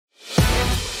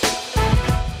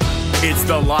It's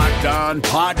the Locked On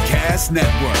Podcast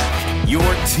Network, your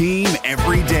team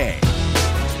every day.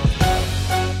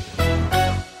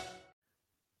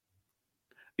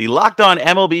 The Locked On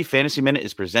MLB Fantasy Minute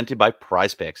is presented by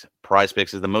Prize Picks. Prize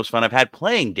Picks is the most fun I've had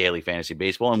playing daily fantasy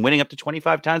baseball and winning up to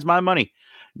 25 times my money.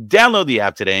 Download the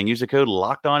app today and use the code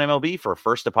LOCKEDONMLB for a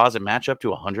first deposit match up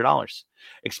to $100.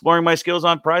 Exploring my skills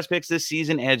on Prize Picks this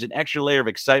season adds an extra layer of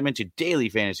excitement to daily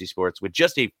fantasy sports. With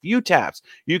just a few taps,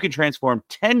 you can transform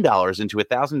 $10 into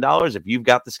 $1,000 if you've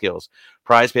got the skills.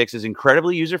 Prize Picks is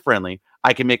incredibly user-friendly.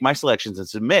 I can make my selections and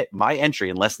submit my entry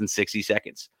in less than 60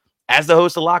 seconds. As the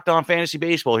host of Locked On Fantasy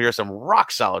Baseball, here are some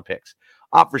rock-solid picks.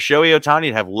 Opt for Shohei Ohtani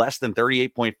to have less than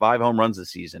 38.5 home runs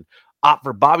this season. Opt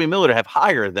for Bobby Miller to have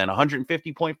higher than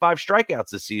 150.5 strikeouts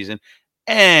this season.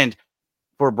 And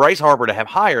for Bryce Harper to have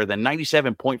higher than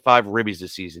 97.5 ribbies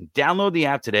this season. Download the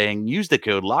app today and use the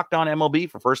code LOCKEDONMLB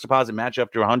for first deposit match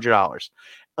up to $100.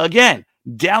 Again,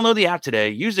 download the app today.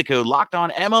 Use the code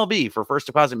LOCKEDONMLB for first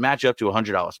deposit match up to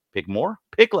 $100. Pick more,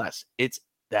 pick less. It's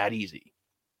that easy.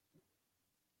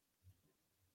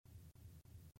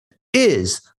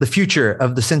 Is the future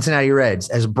of the Cincinnati Reds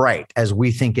as bright as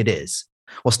we think it is?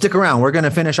 Well, stick around. We're going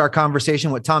to finish our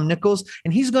conversation with Tom Nichols,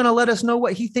 and he's going to let us know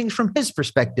what he thinks from his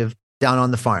perspective down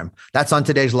on the farm. That's on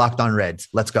today's Locked On Reds.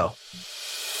 Let's go.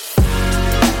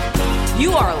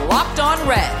 You are Locked On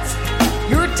Reds,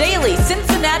 your daily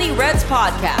Cincinnati Reds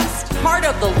podcast, part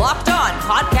of the Locked On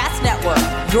Podcast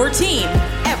Network, your team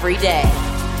every day.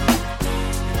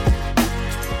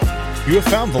 You have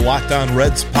found the Locked On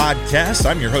Reds podcast.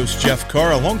 I'm your host, Jeff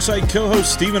Carr, alongside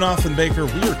co-host Stephen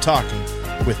Offenbaker. We are talking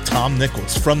with Tom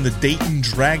Nichols from the Dayton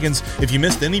Dragons. If you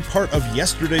missed any part of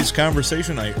yesterday's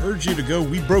conversation, I urge you to go.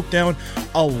 We broke down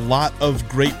a lot of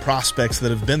great prospects that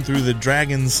have been through the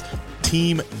Dragons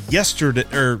team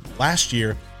last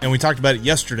year, and we talked about it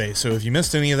yesterday. So if you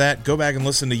missed any of that, go back and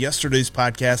listen to yesterday's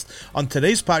podcast. On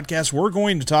today's podcast, we're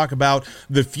going to talk about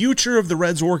the future of the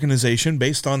Reds organization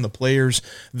based on the players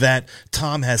that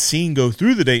Tom has seen go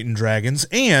through the Dayton Dragons,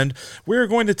 and we're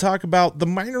going to talk about the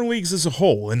minor leagues as a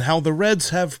whole and how the Reds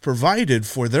have provided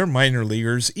for their minor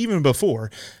leaguers even before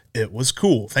it was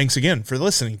cool. Thanks again for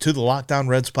listening to the Locked On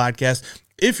Reds podcast.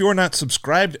 If you're not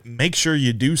subscribed, make sure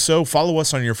you do so. Follow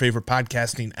us on your favorite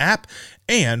podcasting app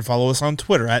and follow us on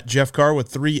Twitter at Jeff Carr with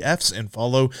 3 Fs, and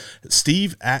follow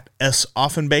Steve at S.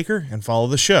 Offenbaker, and follow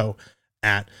the show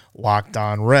at Locked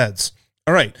On Reds.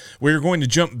 All right, we're going to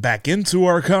jump back into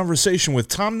our conversation with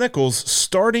Tom Nichols,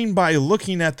 starting by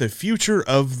looking at the future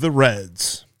of the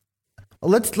Reds.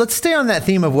 Let's stay on that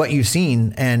theme of what you've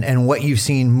seen and what you've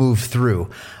seen move through.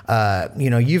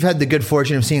 You've had the good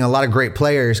fortune of seeing a lot of great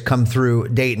players come through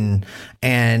Dayton,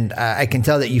 and I can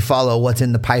tell that you follow what's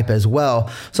in the pipe as well.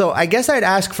 So I guess I'd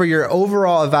ask for your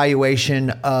overall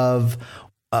evaluation of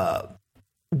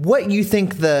what you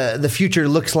think the future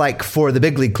looks like for the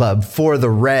big league club, for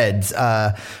the Reds.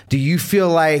 Do you feel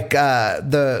like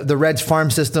the Reds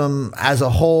farm system as a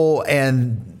whole,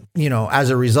 and as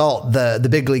a result, the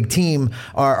big league team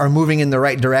are moving in the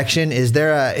right direction? Is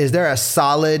there a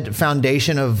solid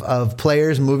foundation of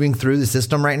players moving through the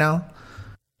system right now?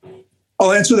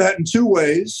 I'll answer that in two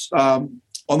ways. On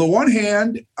the one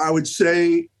hand, I would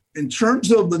say in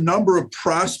terms of the number of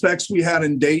prospects we had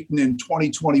in Dayton in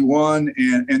 2021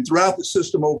 and throughout the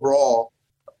system overall,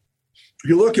 if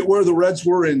you look at where the Reds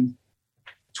were in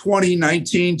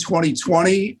 2019,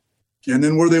 2020, and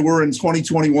then where they were in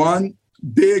 2021,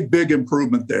 big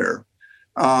improvement there.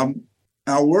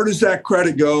 Now, where does that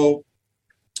credit go?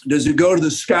 Does it go to the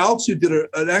scouts who did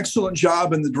an excellent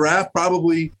job in the draft?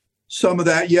 Probably some of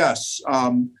that, yes.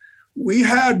 We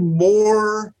had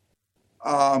more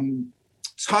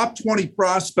top 20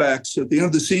 prospects at the end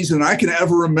of the season than I can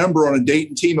ever remember on a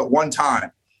Dayton team at one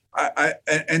time.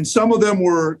 And some of them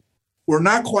were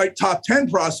not quite top 10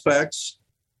 prospects.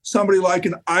 Somebody like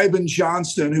an Ivan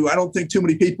Johnston, who I don't think too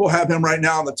many people have him right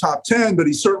now in the top 10, but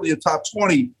he's certainly a top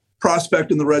 20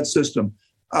 prospect in the Red system.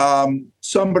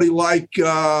 Somebody like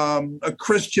a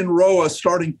Christian Roa,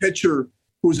 starting pitcher,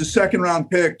 who was a second-round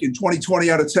pick in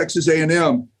 2020 out of Texas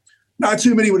A&M. Not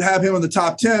too many would have him in the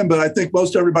top 10, but I think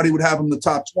most everybody would have him in the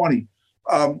top 20.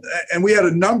 And we had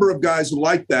a number of guys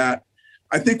like that.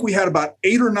 I think we had about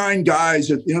 8 or 9 guys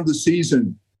at the end of the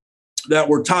season that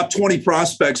were top 20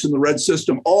 prospects in the Red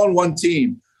system, all on one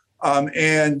team.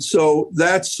 And so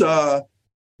that's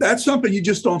something you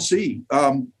just don't see.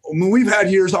 When we've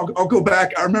had years, I'll go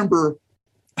back. I remember,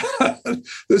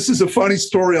 this is a funny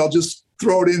story. I'll just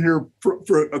throw it in here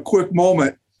for a quick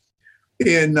moment.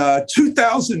 In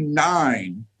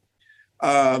 2009,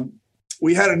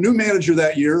 we had a new manager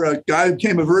that year, a guy who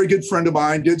became a very good friend of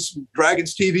mine, did some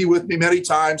Dragons TV with me many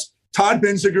times, Todd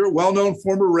Benziger, well-known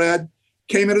former Red,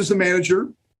 came in as a manager.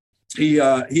 He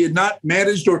had not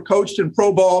managed or coached in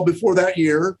pro ball before that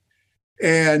year.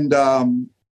 And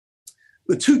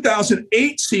the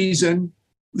 2008 season,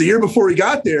 the year before he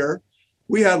got there,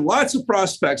 we had lots of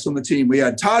prospects on the team. We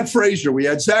had Todd Frazier, we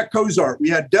had Zach Cozart, we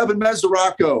had Devin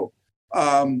Mesoraco,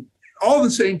 all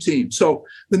the same team. So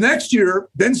the next year,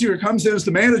 Benziger comes in as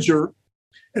the manager,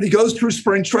 and he goes through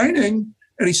spring training,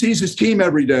 and he sees his team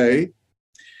every day.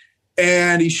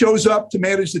 And he shows up to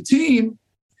manage the team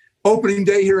opening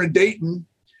day here in Dayton.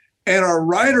 And our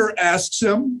writer asks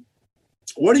him,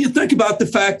 what do you think about the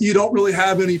fact that you don't really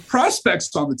have any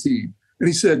prospects on the team? And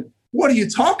he said, what are you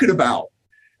talking about?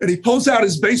 And he pulls out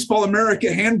his Baseball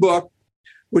America handbook,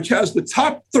 which has the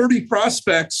top 30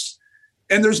 prospects.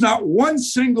 And there's not one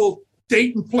single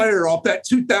Dayton player off that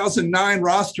 2009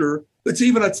 roster that's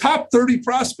even a top 30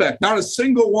 prospect, not a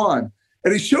single one.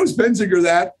 And he shows Benziger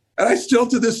that. And I still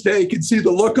to this day can see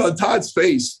the look on Todd's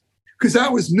face, because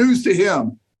that was news to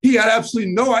him. He had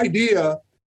absolutely no idea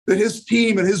that his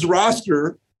team and his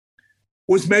roster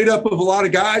was made up of a lot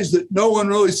of guys that no one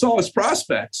really saw as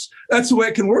prospects. That's the way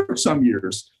it can work some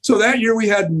years. So that year we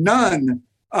had none.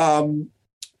 And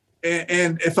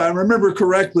if I remember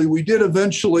correctly, we did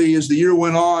eventually, as the year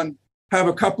went on, have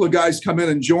a couple of guys come in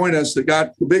and join us that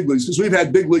got the big leagues, because we've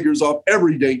had big leaguers off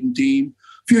every Dayton team,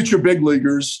 future big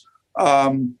leaguers.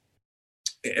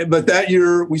 But that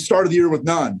year, we started the year with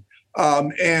none.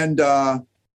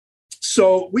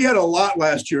 So we had a lot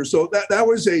last year. So that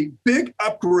was a big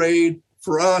upgrade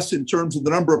for us in terms of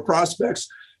the number of prospects.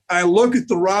 I look at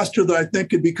the roster that I think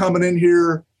could be coming in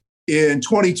here in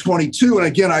 2022. And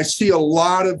again, I see a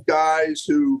lot of guys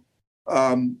who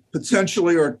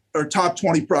potentially are top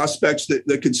 20 prospects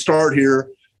that could start here.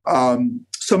 Some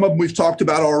of them we've talked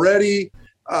about already.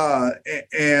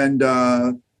 Again,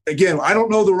 I don't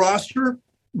know the roster,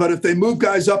 but if they move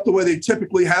guys up the way they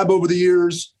typically have over the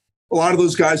years, a lot of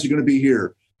those guys are going to be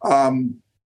here.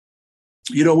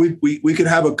 We could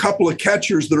have a couple of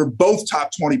catchers that are both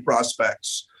top 20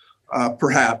 prospects,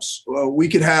 perhaps. We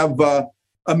could have a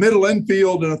middle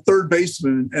infield and a third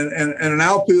baseman and an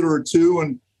outfielder or two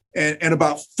and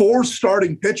about 4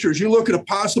 starting pitchers. You look at a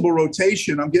possible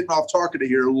rotation. I'm getting off target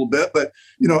here a little bit, but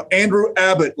Andrew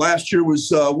Abbott last year was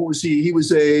what was he? He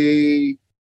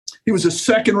was a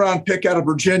second-round pick out of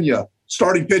Virginia,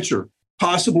 starting pitcher,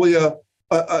 possibly a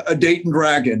Dayton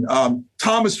Dragon.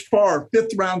 Thomas Farr,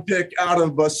 5th-round pick out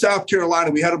of South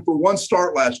Carolina. We had him for 1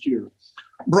 start last year.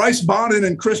 Bryce Bonin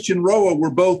and Christian Roa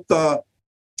were both 2nd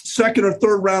or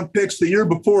 3rd-round picks the year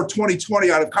before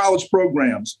 2020 out of college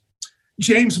programs.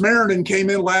 James Marinan came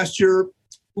in last year,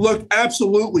 looked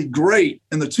absolutely great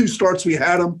in the 2 starts we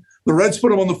had him. The Reds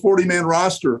put him on the 40-man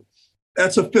roster.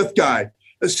 That's a 5th guy.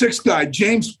 A 6th guy,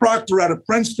 James Proctor out of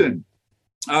Princeton,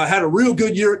 had a real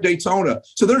good year at Daytona.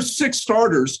 So there's 6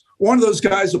 starters. One of those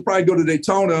guys will probably go to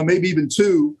Daytona, maybe even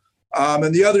 2,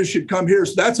 and the others should come here.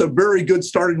 So that's a very good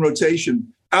starting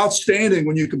rotation. Outstanding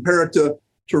when you compare it to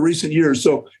recent years.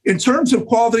 So in terms of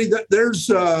quality, there's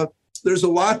a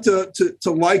lot to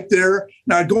like there.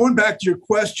 Now, going back to your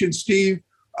question, Steve,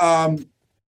 I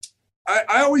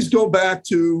always go back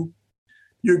to,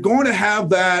 you're going to have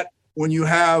that when you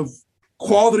have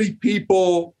quality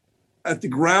people at the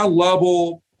ground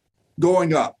level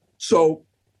going up. So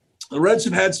the Reds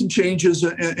have had some changes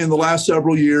in the last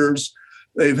several years.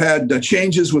 They've had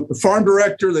changes with the farm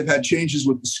director. They've had changes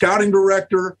with the scouting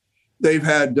director. They've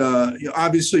had,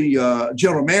 obviously,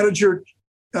 general manager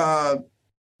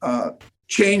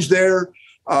change there.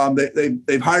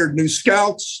 They've hired new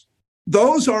scouts.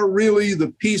 Those are really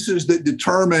the pieces that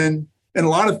determine, and a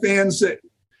lot of fans that,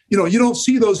 you don't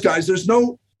see those guys. There's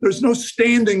no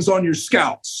standings on your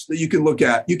scouts that you can look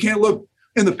at. You can't look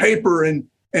in the paper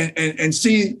and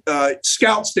see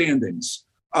scout standings.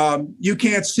 You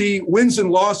can't see wins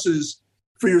and losses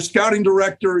for your scouting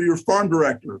director or your farm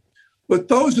director. But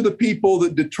those are the people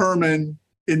that determine,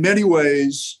 in many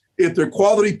ways, if they're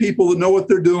quality people that know what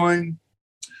they're doing.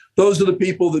 Those are the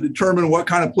people that determine what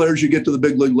kind of players you get to the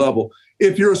big league level.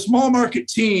 If you're a small market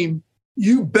team,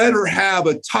 you better have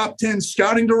a top 10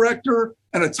 scouting director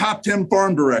and a top 10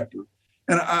 farm director.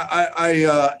 And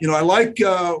I like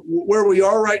where we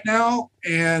are right now,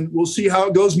 and we'll see how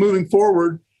it goes moving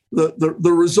forward. The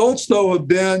results, though, have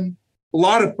been a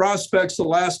lot of prospects the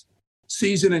last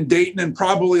season in Dayton, and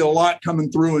probably a lot coming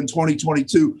through in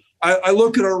 2022. I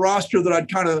look at our roster that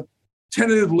I'd kind of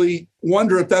tentatively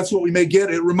wonder if that's what we may get.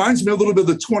 It reminds me a little bit of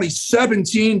the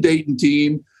 2017 Dayton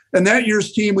team. And that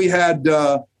year's team, we had,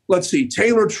 Taylor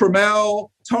Trammell,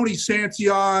 Tony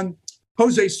Santion,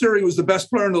 Jose Siri was the best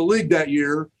player in the league that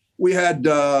year. We had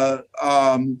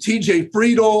TJ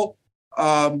Friedel,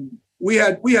 We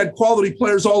had quality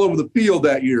players all over the field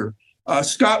that year.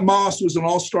 Scott Moss was an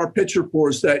all-star pitcher for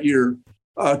us that year.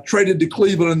 Traded to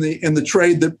Cleveland in the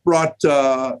trade that brought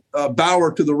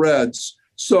Bauer to the Reds.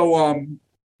 So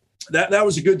that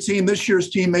was a good team. This year's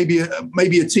team maybe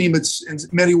a team that's in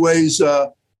many ways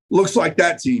looks like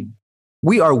that team.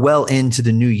 We are well into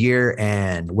the new year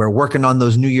and we're working on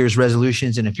those New Year's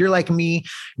resolutions. And if you're like me,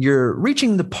 you're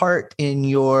reaching the part in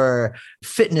your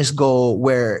fitness goal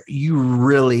where you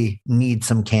really need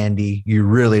some candy. You're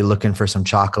really looking for some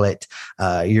chocolate.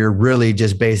 You're really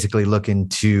just basically looking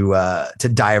to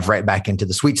dive right back into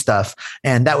the sweet stuff.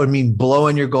 And that would mean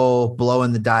blowing your goal,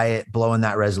 blowing the diet, blowing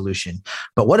that resolution.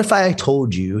 But what if I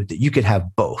told you that you could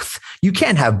have both? You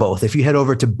can have both if you head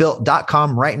over to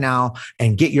built.com right now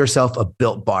and get yourself a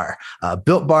Built Bar.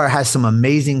 Built Bar has some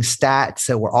amazing stats.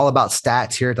 So we're all about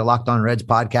stats here at the Locked On Reds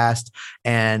podcast.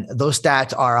 And those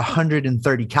stats are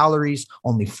 130 calories,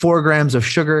 only 4 grams of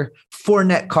sugar, 4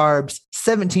 net carbs,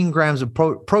 17 grams of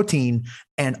protein,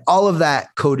 and all of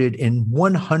that coated in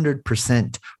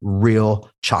 100% real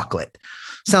chocolate.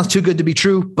 Sounds too good to be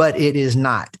true, but it is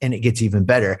not. And it gets even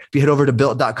better. If you head over to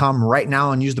built.com right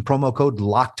now and use the promo code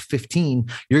LOCKED15,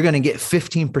 you're going to get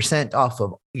 15% off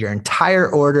of your entire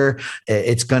order.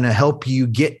 It's going to help you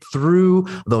get through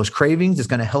those cravings. It's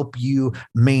going to help you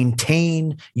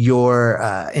maintain your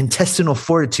intestinal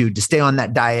fortitude to stay on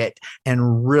that diet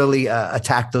and really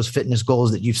attack those fitness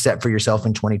goals that you've set for yourself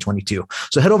in 2022.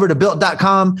 So head over to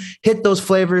built.com, hit those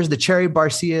flavors. The cherry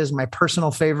barcia is my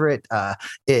personal favorite.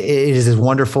 It is as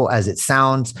wonderful as it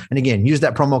sounds. And again, use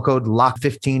that promo code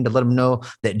LOCK15 to let them know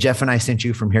that Jeff and I sent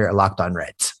you from here at Locked On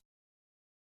Reds.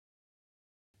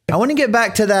 I want to get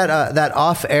back to that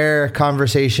off-air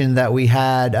conversation that we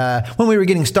had when we were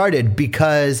getting started,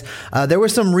 because there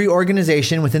was some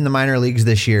reorganization within the minor leagues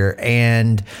this year.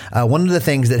 And one of the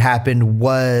things that happened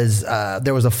was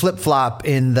there was a flip-flop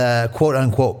in the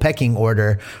quote-unquote pecking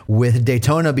order, with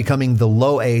Daytona becoming the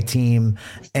low A team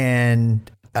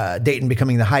and Dayton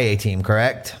becoming the high A team,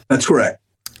 correct? That's correct.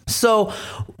 So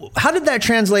how did that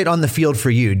translate on the field for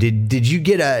you? Did you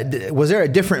get was there a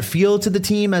different feel to the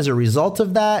team as a result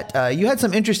of that? You had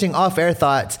some interesting off-air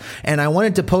thoughts, and I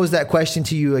wanted to pose that question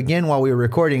to you again while we were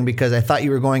recording, because I thought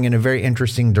you were going in a very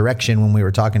interesting direction when we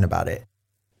were talking about it.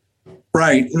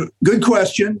 Right. Good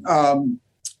question.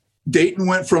 Dayton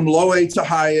went from low A to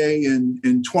high A in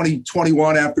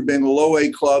 2021 after being a low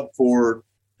A club for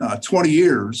 20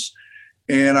 years.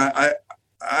 And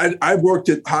I've worked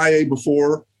at high A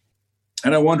before.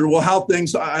 And I wonder, well,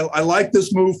 I like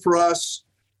this move for us.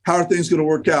 How are things going to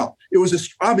work out? It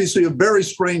was obviously a very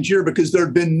strange year because there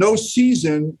had been no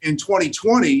season in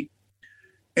 2020.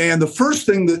 And the first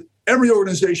thing that every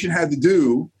organization had to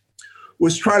do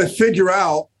was try to figure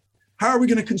out, how are we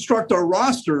going to construct our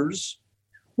rosters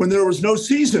when there was no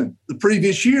season the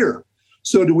previous year?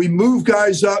 So do we move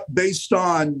guys up based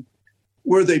on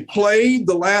where they played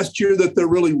the last year that there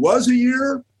really was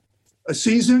a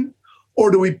season? Or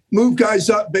do we move guys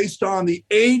up based on the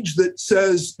age that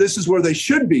says this is where they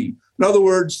should be? In other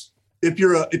words, if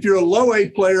you're a low A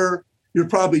player, you're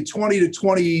probably 20 to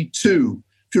 22.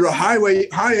 If you're a high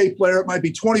A player, it might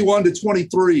be 21 to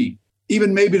 23,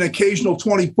 even maybe an occasional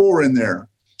 24 in there.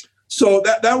 So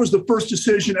that was the first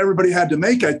decision everybody had to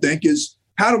make, I think, is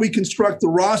how do we construct the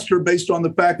roster based on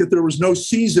the fact that there was no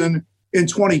season in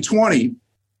 2020?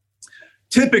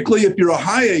 Typically, if you're a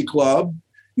high A club,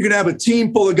 you're going to have a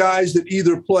team full of guys that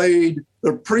either played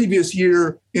the previous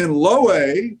year in low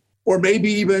A or maybe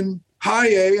even high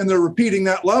A, and they're repeating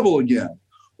that level again.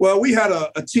 Well, we had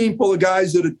a team full of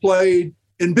guys that had played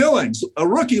in Billings, a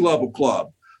rookie level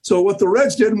club. So what the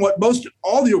Reds did, and what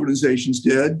all the organizations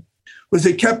did, was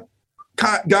they kept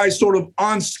guys sort of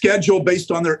on schedule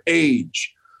based on their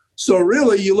age. So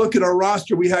really, you look at our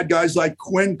roster, we had guys like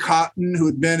Quinn Cotton, who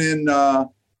had been in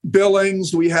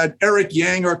Billings. We had Eric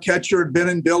Yang, our catcher, had been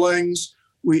in Billings.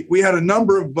 We had a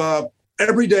number of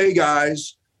everyday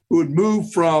guys who had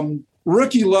moved from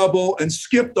rookie level and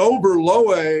skipped over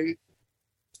low A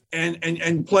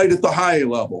and played at the high A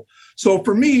level. So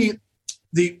for me,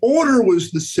 the order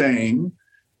was the same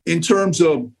in terms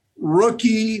of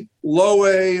rookie, low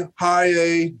A, high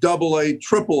A, double A,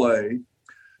 triple A,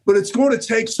 but it's going to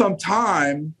take some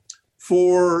time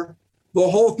for the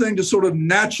whole thing to sort of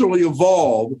naturally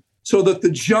evolve so that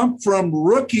the jump from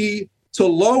rookie to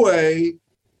low A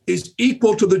is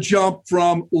equal to the jump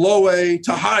from low A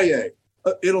to high A.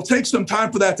 It'll take some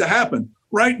time for that to happen.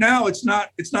 Right now, it's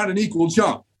not an equal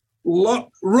jump.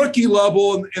 Rookie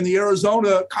level in the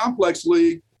Arizona Complex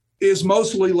League is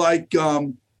mostly like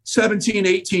 17,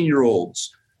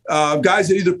 18-year-olds, guys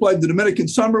that either played the Dominican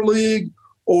Summer League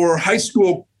or high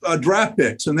school draft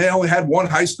picks, and they only had one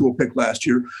high school pick last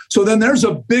year. So then there's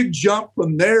a big jump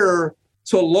from there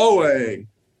to low A,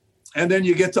 and then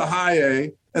you get to high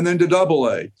A, and then to double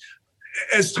A.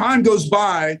 As time goes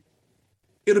by,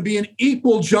 it'll be an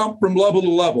equal jump from level to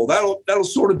level. That'll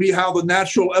sort of be how the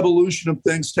natural evolution of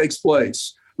things takes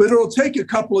place. But it'll take a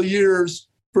couple of years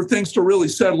for things to really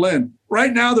settle in.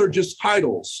 Right now, they're just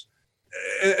titles.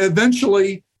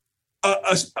 Eventually,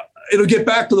 it'll get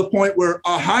back to the point where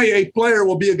a high A player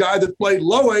will be a guy that played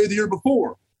low A the year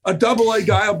before. A double A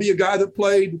guy will be a guy that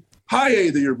played high A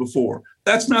the year before.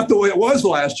 That's not the way it was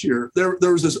last year. There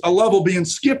was a level being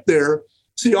skipped there.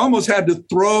 So you almost had to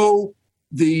throw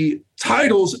the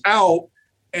titles out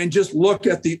and just look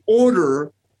at the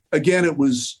order. Again, it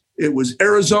was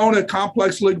Arizona,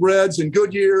 Complex League Reds, and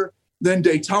Goodyear, then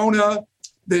Daytona,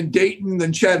 then Dayton,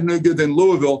 then Chattanooga, then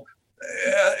Louisville,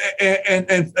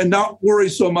 and not worry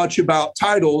so much about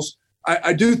titles.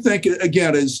 I do think,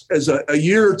 again, as a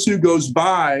year or two goes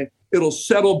by, it'll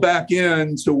settle back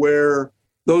in to where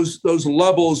those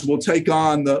levels will take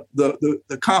on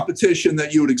the competition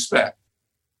that you would expect.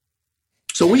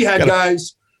 So we had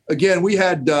guys, again, we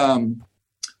had a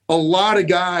lot of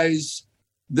guys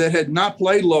that had not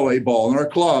played low A ball in our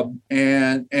club.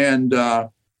 And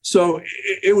so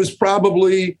it was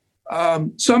probably,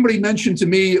 somebody mentioned to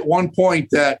me at one point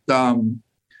that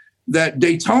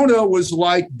Daytona was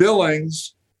like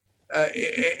Billings,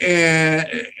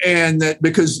 and that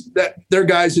because their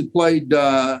guys had played,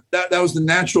 that was the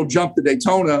natural jump to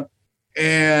Daytona.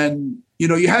 And,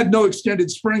 you had no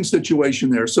extended spring situation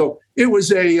there. So it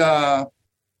was an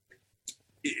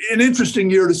interesting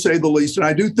year, to say the least. And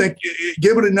I do think,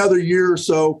 give it another year or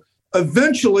so,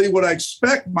 eventually what I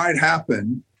expect might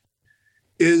happen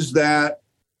is that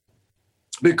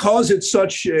because it's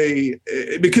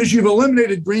because you've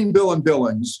eliminated Greenville and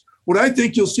Billings, what I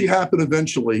think you'll see happen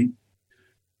eventually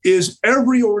is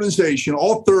every organization,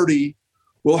 all 30,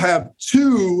 will have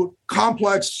 2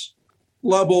 complex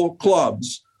level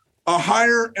clubs, a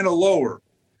higher and a lower.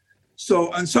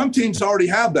 So, and some teams already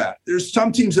have that. There's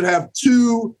some teams that have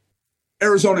 2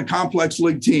 Arizona Complex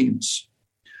League teams.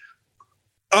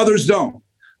 Others don't.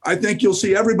 I think you'll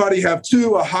see everybody have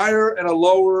 2, a higher and a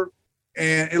lower,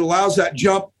 and it allows that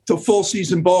jump to full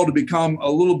season ball to become a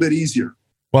little bit easier.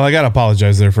 Well, I got to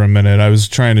apologize there for a minute. I was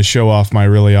trying to show off my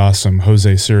really awesome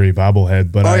Jose Siri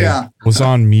bobblehead, but I was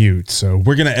on mute, so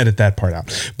we're going to edit that part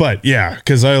out. But yeah,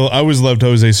 because I always loved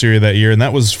Jose Siri that year, and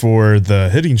that was for the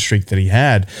hitting streak that he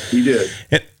had. He did.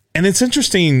 And it's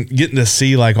interesting getting to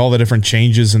see like all the different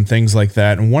changes and things like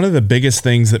that. And one of the biggest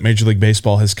things that Major League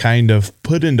Baseball has kind of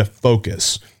put into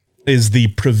focus is the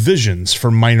provisions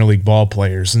for minor league ball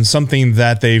players, and something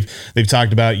that they've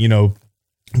talked about,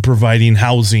 providing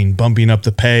housing, bumping up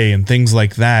the pay and things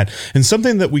like that. And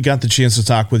something that we got the chance to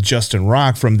talk with Justin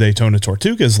Rock from Daytona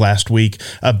Tortugas last week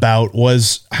about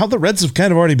was how the Reds have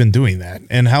kind of already been doing that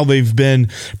and how they've been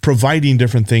providing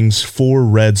different things for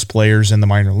Reds players in the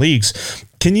minor leagues.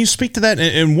 Can you speak to that?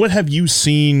 And what have you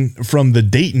seen from the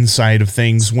Dayton side of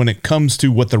things when it comes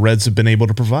to what the Reds have been able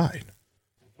to provide?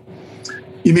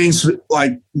 You mean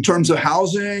like in terms of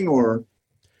housing, or?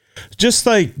 Just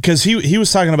like, because he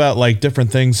was talking about like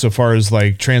different things so far as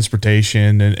like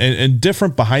transportation and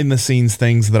different behind the scenes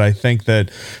things that I think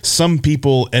that some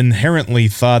people inherently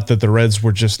thought that the Reds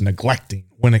were just neglecting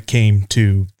when it came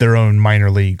to their own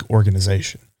minor league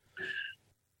organization.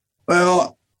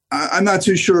 Well, I'm not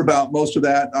too sure about most of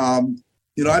that.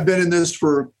 I've been in this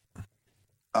for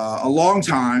a long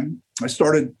time. I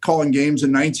started calling games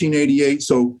in 1988.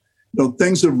 So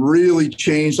things have really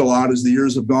changed a lot as the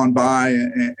years have gone by.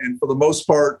 And for the most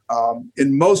part,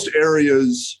 in most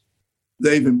areas,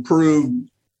 they've improved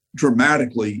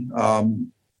dramatically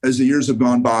as the years have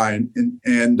gone by.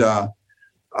 And that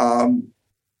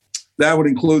would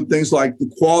include things like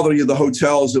the quality of the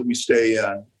hotels that we stay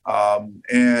in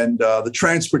and the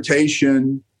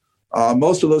transportation.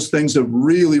 Most of those things have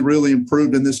really, really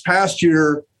improved. In this past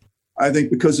year, I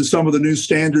think because of some of the new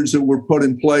standards that were put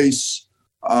in place,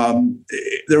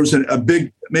 there was a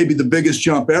big, maybe the biggest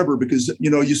jump ever, because,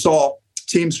 you saw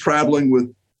teams traveling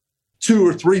with 2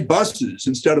 or 3 buses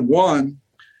instead of 1.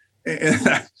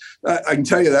 And I can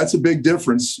tell you that's a big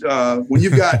difference. When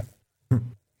you've got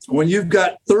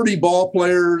 30 ball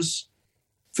players,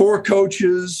 4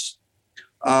 coaches,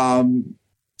 a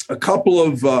couple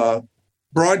of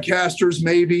broadcasters,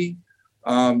 maybe,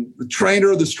 the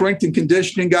trainer, the strength and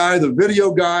conditioning guy, the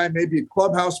video guy, maybe a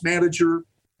clubhouse manager,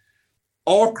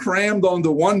 all crammed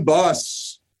onto one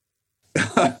bus.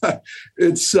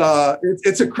 It's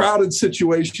a crowded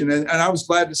situation, and I was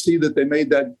glad to see that they made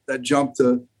that jump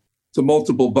to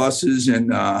multiple buses,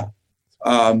 and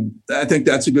I think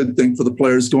that's a good thing for the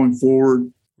players going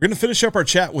forward. We're going to finish up our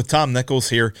chat with Tom Nichols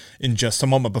here in just a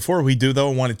moment. Before we do, though,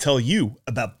 I want to tell you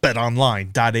about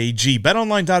betonline.ag.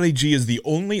 Betonline.ag is the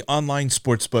only online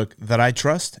sportsbook that I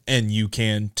trust, and you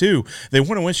can too. They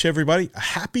want to wish everybody a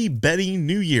happy betting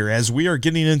new year as we are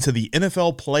getting into the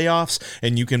NFL playoffs,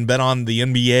 and you can bet on the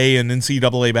NBA and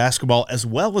NCAA basketball as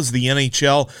well as the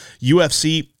NHL,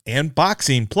 UFC, and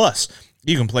boxing. Plus,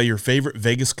 you can play your favorite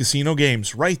Vegas casino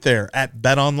games right there at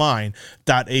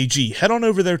betonline.ag. Head on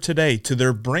over there today to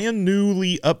their brand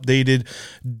newly updated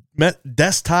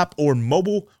desktop or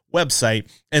mobile website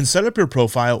and set up your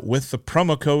profile with the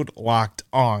promo code Locked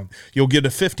On. You'll get a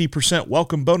 50%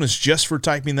 welcome bonus just for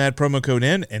typing that promo code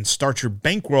in and start your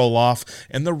bankroll off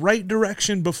in the right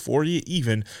direction before you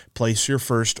even place your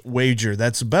first wager.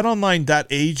 That's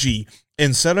betonline.ag.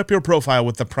 And set up your profile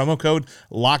with the promo code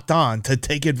Locked On to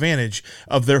take advantage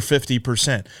of their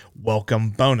 50% welcome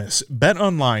bonus.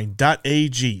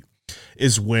 BetOnline.ag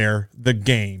is where the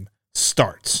game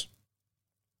starts.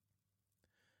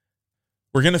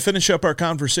 We're going to finish up our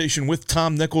conversation with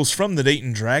Tom Nichols from the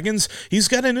Dayton Dragons. He's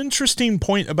got an interesting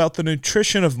point about the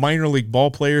nutrition of minor league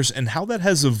ball players and how that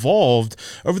has evolved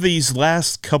over these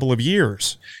last couple of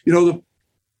years. You know,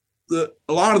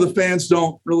 a lot of the fans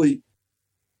don't really,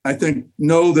 I think,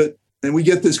 know that, and we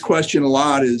get this question a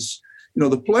lot, is, you know,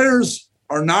 the players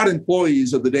are not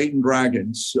employees of the Dayton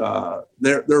Dragons.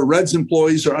 They're Reds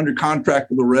employees, are under contract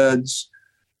with the Reds.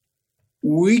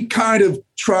 We kind of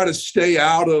try to stay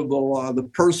out of the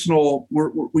personal.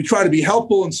 We try to be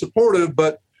helpful and supportive,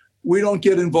 but we don't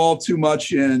get involved too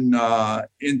much in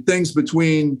things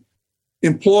between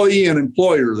employee and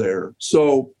employer there.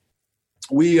 So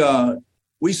we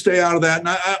stay out of that. And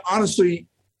I honestly,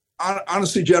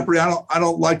 Jeffrey, I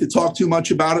don't like to talk too much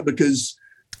about it because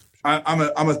I'm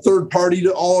a third party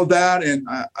to all of that,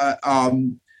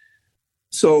 and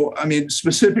so I mean,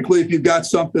 specifically, if you've got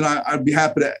something, I'd be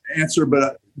happy to answer.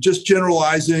 But just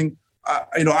generalizing,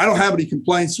 you know, I don't have any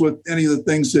complaints with any of the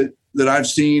things that I've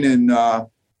seen, and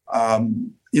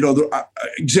you know,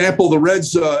 example, the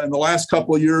Reds in the last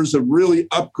couple of years have really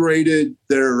upgraded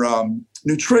their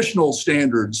nutritional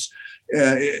standards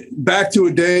back to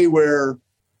a day where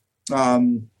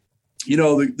you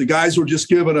know, the guys were just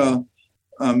given a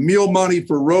meal money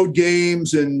for road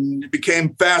games, and it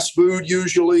became fast food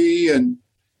usually. And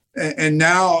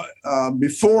now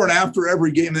before and after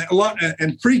every game,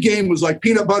 and pre-game was like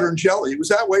peanut butter and jelly. It was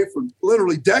that way for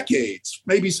literally decades.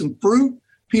 Maybe some fruit,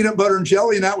 peanut butter and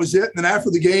jelly, and that was it. And then after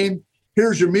the game,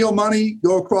 here's your meal money.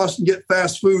 Go across and get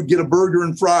fast food, get a burger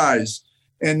and fries.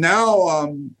 And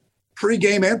now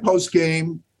pre-game and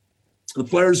post-game, the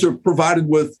players are provided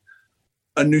with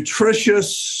a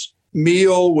nutritious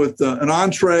meal with an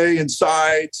entree and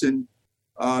sides, and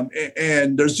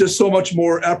there's just so much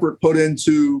more effort put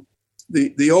into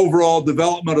the overall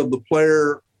development of the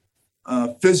player,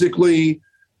 physically,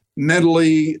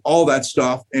 mentally, all that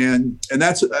stuff, and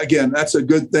that's a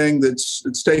good thing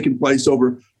that's taken place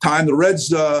over time. The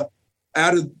Reds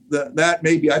added that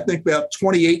maybe, I think, about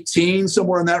 2018,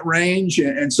 somewhere in that range,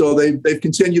 and so they've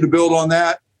continued to build on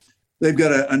that. They've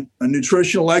got a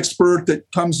nutritional expert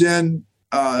that comes in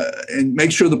and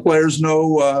makes sure the players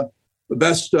know the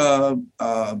best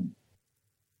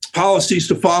policies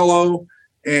to follow,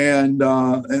 and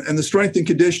the strength and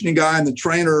conditioning guy and the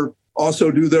trainer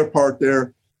also do their part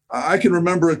there. I can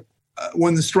remember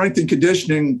when the strength and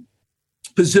conditioning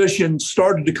position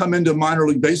started to come into minor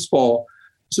league baseball.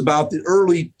 It's about the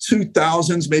early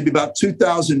 2000s, maybe about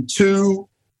 2002,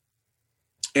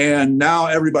 and now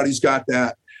everybody's got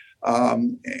that.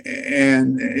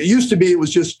 And it used to be, it was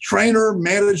just trainer,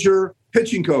 manager,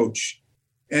 pitching coach.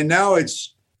 And now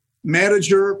it's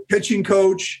manager, pitching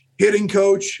coach, hitting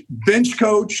coach, bench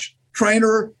coach,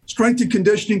 trainer, strength and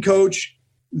conditioning coach,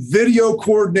 video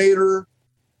coordinator.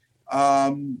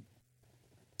 And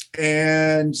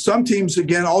some teams,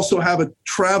 again, also have a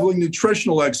traveling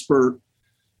nutritional expert.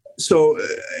 So,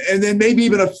 and then maybe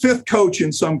even a fifth coach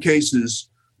in some cases,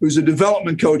 who's a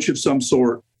development coach of some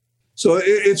sort. So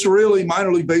it's really,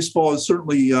 minor league baseball has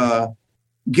certainly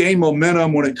gained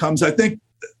momentum when it comes. I think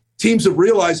teams have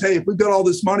realized, hey, if we've got all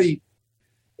this money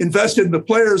invested in the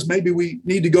players, maybe we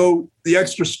need to go the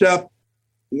extra step,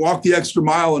 walk the extra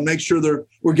mile, and make sure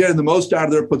we're getting the most out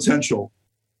of their potential.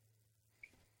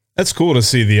 That's cool to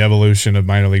see the evolution of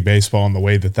minor league baseball and the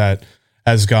way that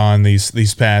has gone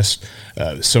these past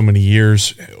so many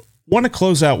years. want to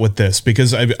close out with this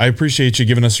because I appreciate you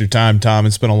giving us your time, Tom.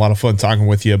 It's been a lot of fun talking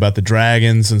with you about the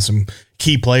Dragons and some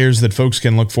key players that folks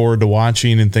can look forward to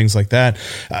watching and things like that.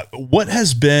 What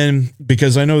has been,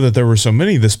 because I know that there were so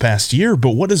many this past year,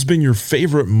 but what has been your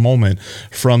favorite moment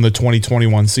from the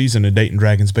 2021 season of Dayton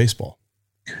Dragons baseball?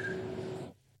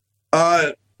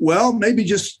 Well, maybe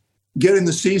just getting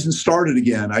the season started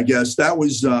again. I guess that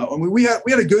was. We had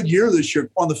a good year this year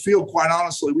on the field. Quite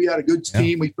honestly, we had a good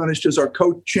team. Yeah. We finished as our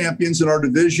co-champions in our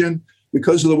division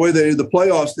because of the way they did the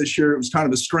playoffs this year. It was kind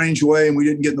of a strange way, and we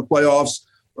didn't get in the playoffs.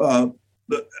 The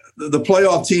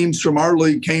playoff teams from our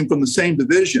league came from the same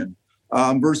division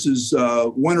versus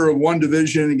winner of one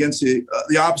division against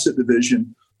the opposite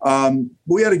division.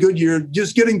 We had a good year.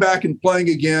 Just getting back and playing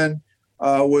again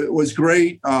was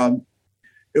great.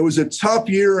 It was a tough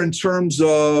year in terms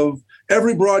of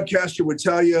every broadcaster would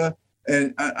tell you,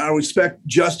 and I respect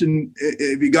Justin,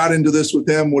 if you got into this with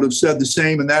him, would have said the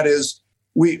same, and that is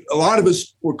a lot of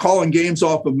us were calling games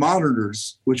off of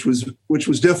monitors, which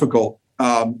was difficult.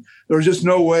 There was just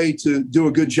no way to do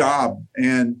a good job.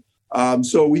 And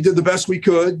so we did the best we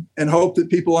could and hoped that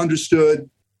people understood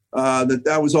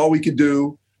that was all we could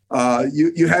do.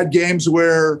 You had games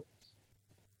where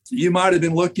you might have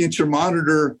been looking at your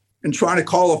monitor and trying to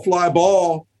call a fly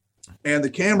ball, and the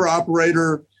camera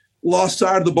operator lost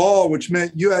sight of the ball, which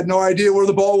meant you had no idea where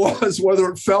the ball was, whether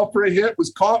it fell for a hit,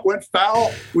 was caught, went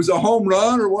foul, was a home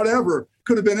run, or whatever.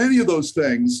 Could have been any of those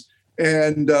things.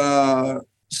 And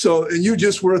so you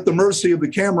just were at the mercy of the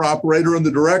camera operator and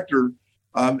the director.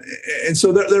 And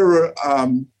so there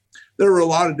were a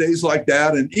lot of days like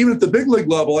that. And even at the big league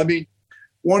level, I mean,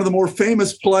 one of the more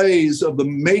famous plays of the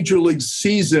major league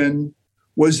season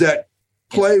was that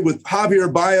play with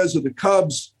Javier Baez of the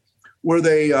Cubs, where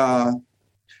they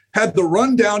had the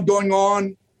rundown going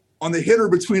on the hitter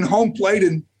between home plate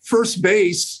and first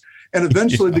base. And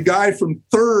eventually the guy from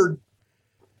third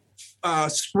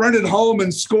sprinted home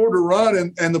and scored a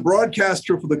run. And the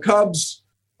broadcaster for the Cubs,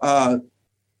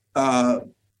 Sciambi,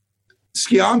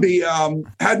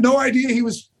 had no idea he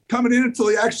was coming in until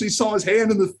he actually saw his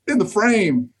hand in the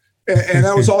frame. And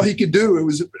that was all he could do. It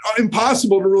was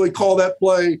impossible to really call that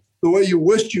play the way you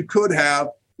wished you could have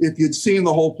if you'd seen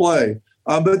the whole play.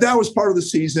 But that was part of the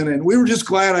season. And we were just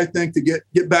glad, I think, to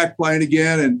get back playing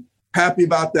again and happy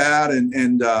about that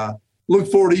and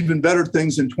look forward to even better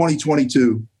things in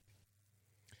 2022.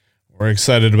 We're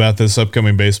excited about this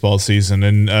upcoming baseball season.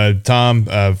 And Tom,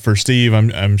 for Steve,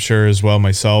 I'm sure as well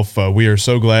myself, we are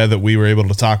so glad that we were able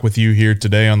to talk with you here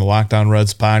today on the Locked On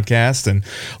Reds podcast and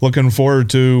looking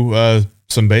forward to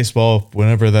some baseball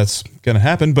whenever that's going to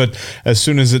happen. But as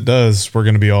soon as it does, we're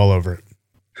going to be all over it.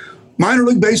 Minor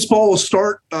league baseball will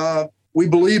start, we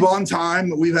believe, on time.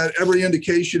 We've had every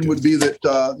indication would be that,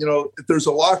 if there's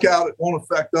a lockout, it won't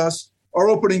affect us. Our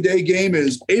opening day game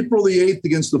is April the 8th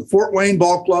against the Fort Wayne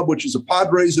Ball Club, which is a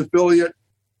Padres affiliate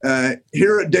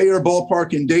here at Day Air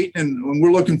Ballpark in Dayton. And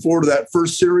we're looking forward to that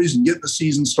first series and getting the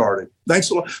season started. Thanks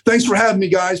for having me,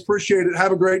 guys. Appreciate it.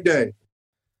 Have a great day.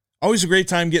 Always a great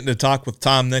time getting to talk with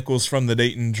Tom Nichols from the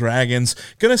Dayton Dragons.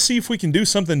 Going to see if we can do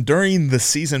something during the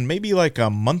season, maybe like a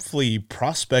monthly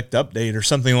prospect update or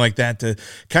something like that to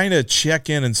kind of check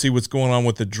in and see what's going on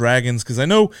with the Dragons, because I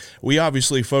know we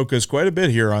obviously focus quite a bit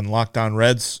here on Locked On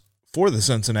Reds for the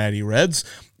Cincinnati Reds,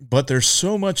 but there's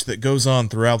so much that goes on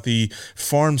throughout the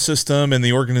farm system and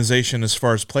the organization as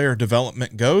far as player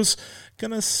development goes.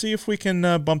 Gonna see if we can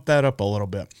bump that up a little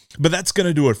bit. But that's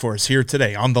gonna do it for us here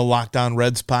today on the Locked On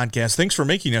Reds podcast. Thanks for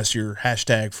making us your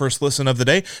hashtag first listen of the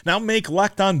day. Now make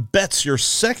Locked On Bets your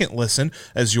second listen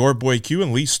as your boy Q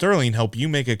and Lee Sterling help you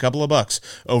make a couple of bucks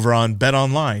over on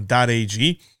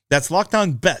betonline.ag. That's Locked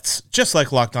On Bets, just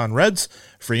like Locked On Reds,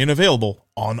 free and available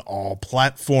on all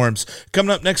platforms.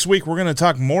 Coming up next week, we're going to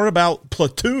talk more about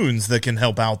platoons that can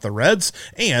help out the Reds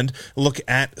and look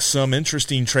at some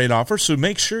interesting trade offers. So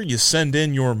make sure you send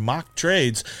in your mock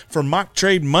trades for Mock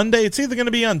Trade Monday. It's either going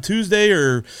to be on Tuesday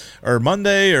or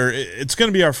Monday, or it's going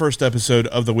to be our first episode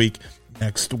of the week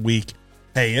next week.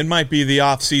 Hey, it might be the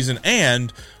off season,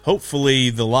 and hopefully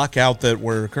the lockout that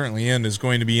we're currently in is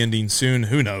going to be ending soon.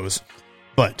 Who knows?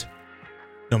 But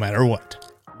no matter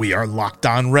what, we are Locked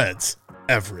On Reds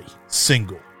every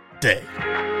single day.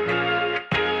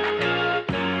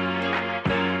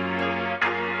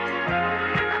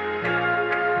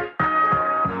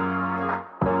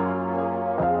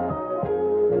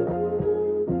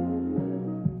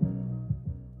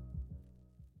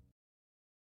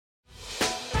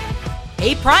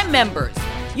 Hey, Prime members,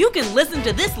 you can listen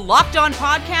to this Locked On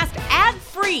podcast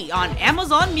ad-free on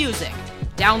Amazon Music.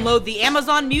 Download the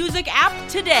Amazon Music app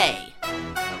today.